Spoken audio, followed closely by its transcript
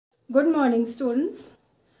Good morning, students.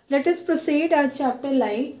 Let us proceed our chapter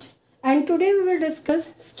Light, and today we will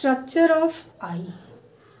discuss structure of eye.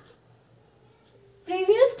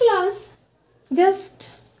 Previous class,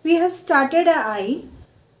 just we have started our eye.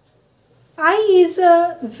 Eye is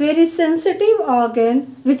a very sensitive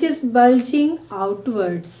organ which is bulging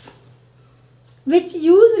outwards, which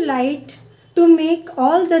use light to make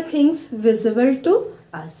all the things visible to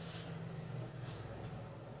us.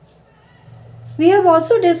 We have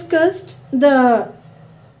also discussed the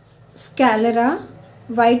sclera,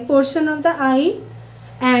 white portion of the eye,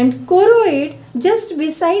 and choroid just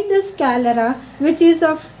beside the sclera, which is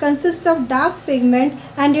consists of dark pigment,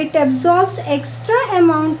 and it absorbs extra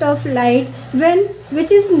amount of light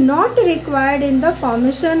which is not required in the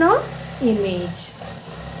formation of image.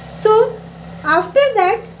 So after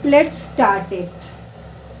that, let's start it.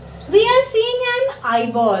 We are seeing an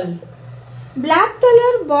eyeball. Black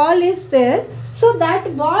color ball is there, so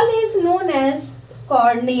that ball is known as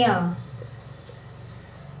cornea.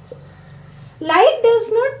 Light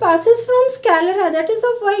does not passes from sclera, that is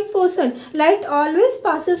of white portion. Light always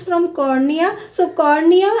passes from cornea, so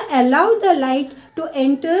cornea allow the light to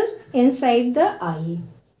enter inside the eye.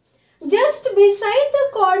 Just beside the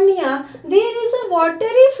cornea, there is a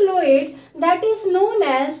watery fluid that is known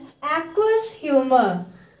as aqueous humor.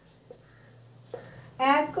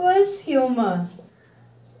 Aqueous humor.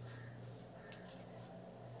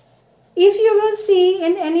 If you will see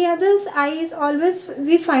in any other's eyes, always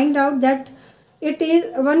we find out that it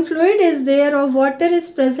is one fluid is there or water is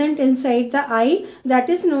present inside the eye, that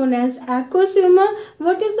is known as aqueous humor.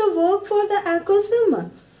 What is the work for the aqueous humor?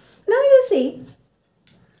 Now you see,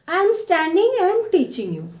 I am standing, I am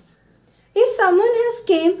teaching you. If someone has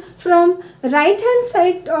came from right hand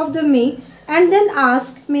side of me and then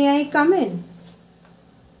ask, may I come in?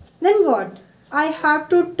 Then what? I have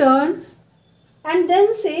to turn and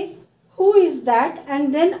then say, who is that?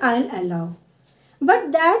 And then I'll allow.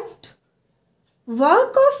 But that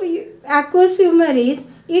work of aqueous humor is,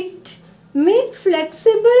 it make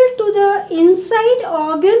flexible to the inside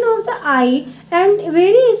organ of the eye, and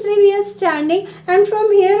very easily we are standing, and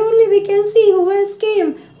from here only we can see who has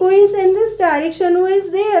came, who is in this direction, who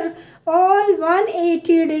is there. All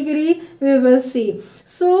 180 degree we will see.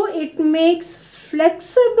 So it makes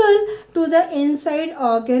flexible to the inside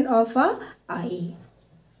organ of our eye.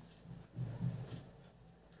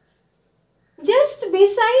 Just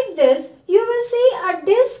beside this, you will see a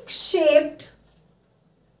disc-shaped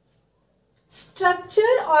structure,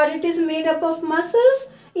 or it is made up of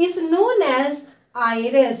muscles, is known as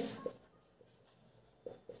iris.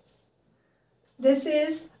 This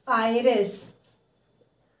is iris.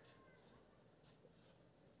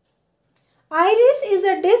 Iris is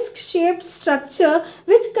a disc-shaped structure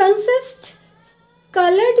which consists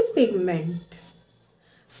colored pigment.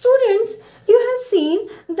 Students, you have seen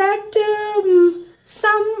that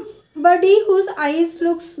somebody whose eyes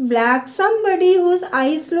looks black, somebody whose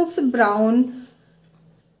eyes looks brown.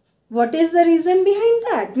 What is the reason behind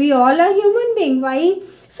that? We all are human beings. Why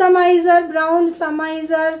some eyes are brown, some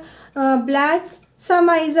eyes are black, some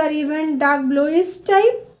eyes are even dark bluish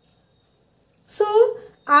type? So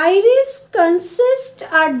iris consists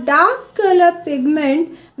a dark color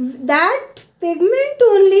pigment. That pigment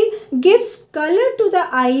only gives color to the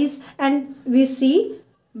eyes, and we see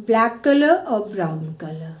black color or brown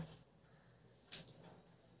color.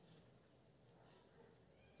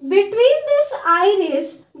 Between this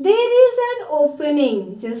iris, there is an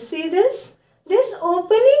opening. Just see this. This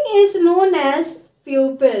opening is known as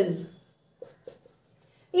pupil.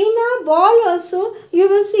 In a ball also, you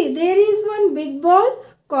will see there is one big ball,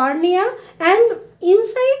 cornea, and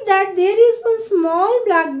inside that there is one small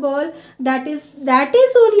black ball, that is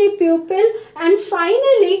only pupil, and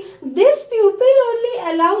finally this pupil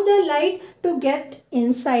only allow the light to get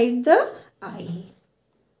inside the eye.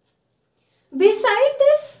 Beside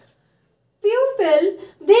this pupil,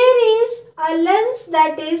 there is a lens,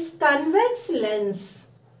 that is convex lens,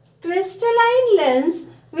 crystalline lens,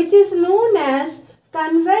 which is known as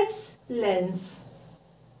convex lens.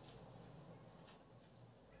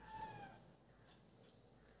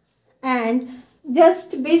 And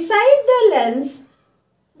just beside the lens,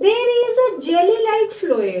 there is a jelly-like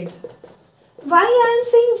fluid. Why I am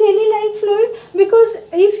saying jelly-like fluid? Because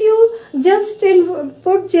if you just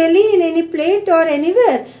put jelly in any plate or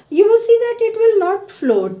anywhere, you will see that it will not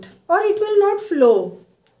float or it will not flow.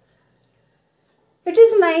 It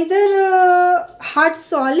is neither hard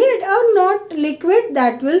solid or not liquid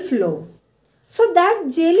that will flow. So that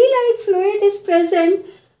jelly-like fluid is present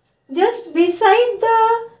just beside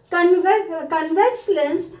the convex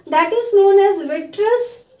lens, that is known as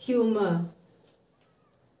vitreous humor.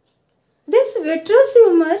 vitreous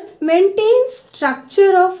humor maintains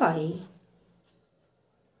structure of eye.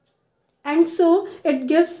 And so it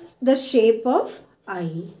gives the shape of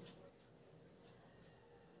eye.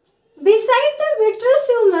 Beside the vitreous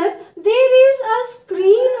humor, there is a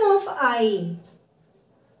screen of eye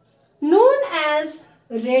known as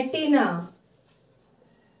retina.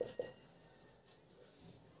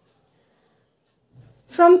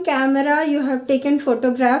 From camera you have taken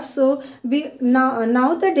photographs. So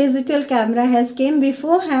now the digital camera has came.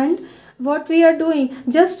 Beforehand, what we are doing,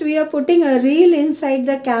 just we are putting a reel inside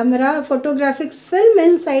the camera, a photographic film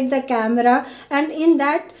inside the camera, and in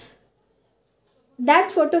that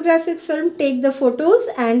photographic film take the photos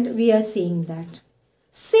and we are seeing that.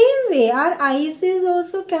 Same way our eyes is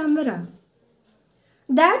also camera.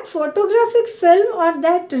 That photographic film or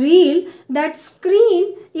that reel, that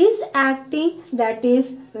screen is acting, that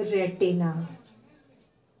is retina.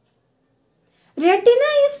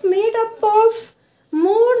 Retina is made up of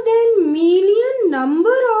more than million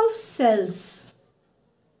number of cells.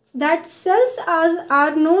 That cells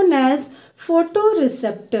are known as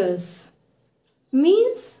photoreceptors.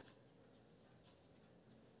 Means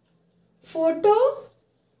photo,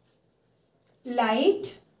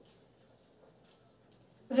 light,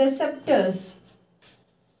 receptors.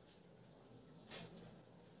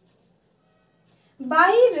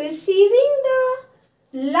 By receiving the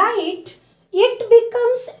light, it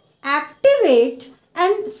becomes activate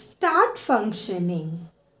and start functioning.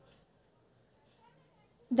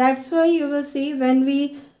 That's why you will see when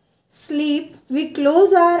we sleep, we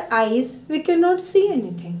close our eyes, we cannot see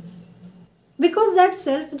anything because that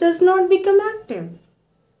cell does not become active.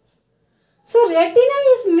 So retina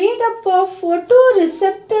is made up of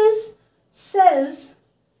photoreceptors cells.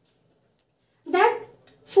 That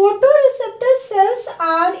photoreceptor cells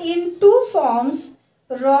are in two forms: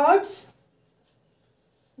 rods,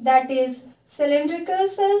 that is cylindrical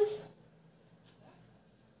cells,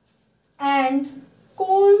 and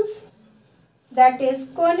cones, that is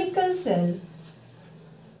conical cell.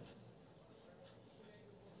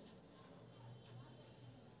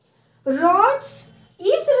 Rods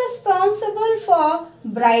is responsible for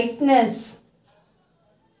brightness.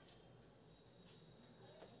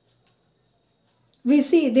 We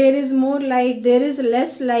see there is more light, there is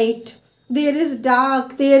less light, there is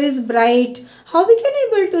dark, there is bright. How we can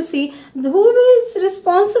able to see? Who is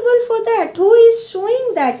responsible for that? Who is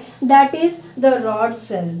showing that? That is the rod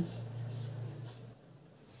cell.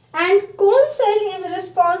 And cone cell is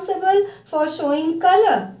responsible for showing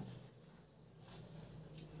color.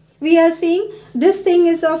 We are seeing this thing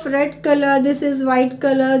is of red color, this is white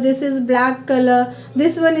color, this is black color,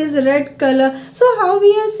 this one is red color. So how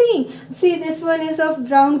we are seeing? See, this one is of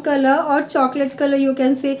brown color or chocolate color, you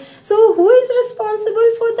can say. So who is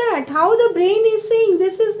responsible for that? How the brain is saying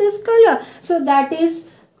this is this color? So that is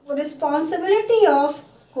responsibility of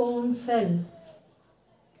cone cell.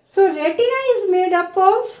 So retina is made up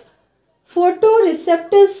of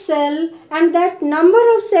photoreceptor cell, and that number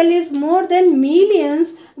of cell is more than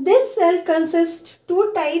millions. This cell consists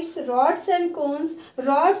two types, rods and cones.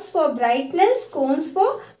 Rods for brightness, cones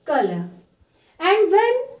for color. And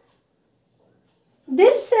when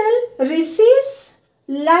this cell receives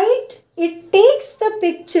light, it takes the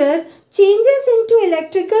picture, changes into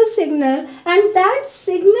electrical signal, and that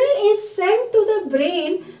signal is sent to the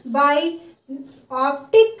brain by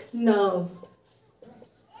optic nerve.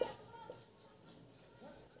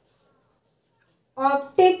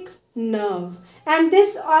 Optic nerve. And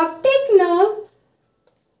this optic nerve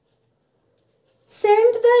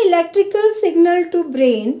sent the electrical signal to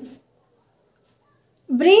brain.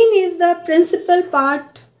 Brain is the principal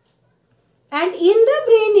part, and in the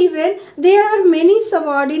brain even there are many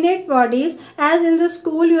subordinate bodies. As in the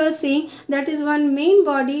school you are seeing, that is one main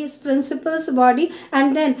body is principal's body,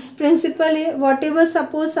 and then principal, whatever,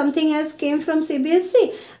 suppose something has came from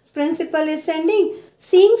CBSE, principal is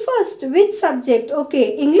seeing first which subject,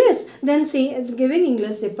 okay, English, then giving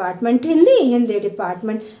English department, Hindi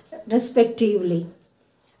department respectively.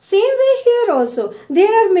 Same way here also,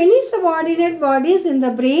 there are many subordinate bodies in the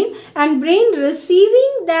brain, and brain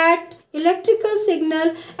receiving that electrical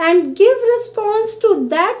signal and give response to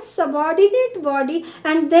that subordinate body,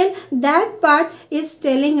 and then that part is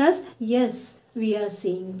telling us, yes, we are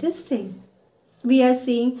seeing this thing. We are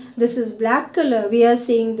seeing this is black color, we are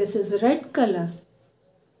seeing this is red color.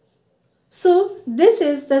 So this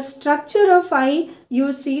is the structure of eye.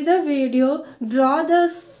 You see the video, draw the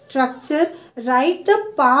structure, write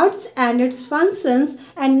the parts and its functions,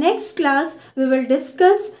 and next class we will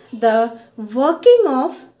discuss the working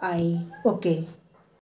of eye. Okay.